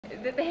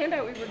the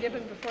handout we were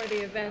given before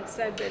the event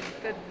said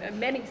that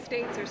many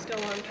states are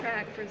still on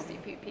track for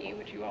CPP,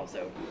 which you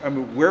also... I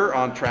mean, we're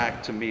on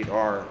track to meet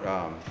our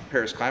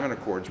Paris Climate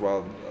Accords,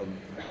 while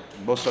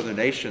most other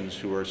nations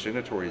who are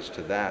signatories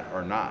to that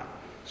are not.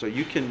 So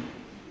you can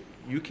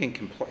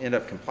end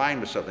up complying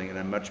with something in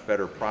a much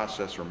better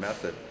process or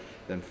method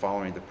than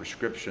following the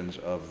prescriptions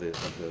of the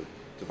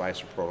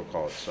device or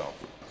protocol itself.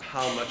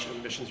 How much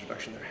emissions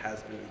reduction there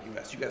has been in the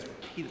U.S. You guys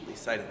repeatedly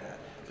cited that,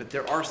 but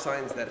there are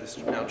signs that it's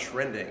now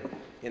trending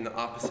in the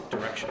opposite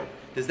direction.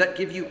 Does that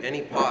give you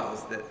any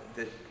pause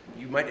that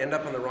you might end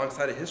up on the wrong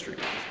side of history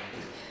with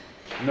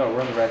this one? No,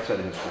 we're on the right side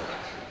of history.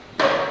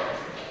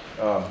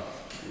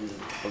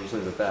 I'll just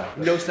leave it at that.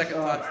 No second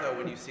thoughts, though,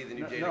 when you see the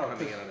new data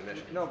coming in on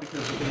emissions? No,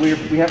 because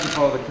we have to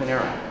follow the Clean Air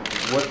Act.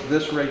 What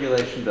this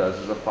regulation does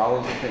is it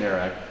follows the Clean Air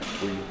Act.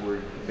 We're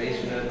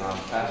basing it on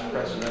past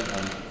precedent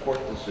and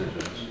court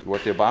decisions.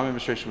 What the Obama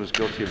administration was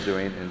guilty of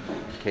doing in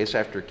case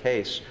after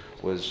case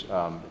was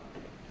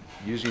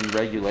using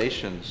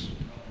regulations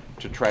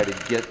to try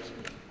to get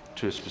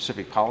to a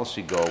specific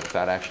policy goal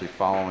without actually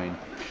following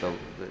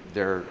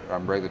their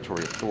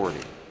regulatory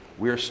authority.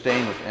 We're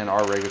staying within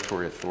our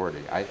regulatory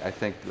authority. I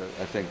think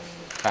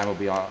time will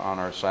be on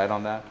our side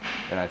on that,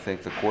 and I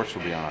think the courts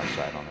will be on our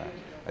side on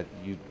that.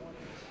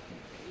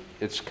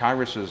 It's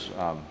Congress's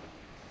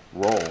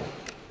role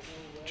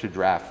to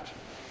draft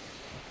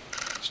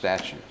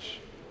statutes,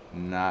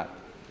 not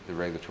the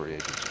regulatory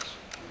agencies.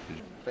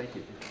 Thank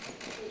you.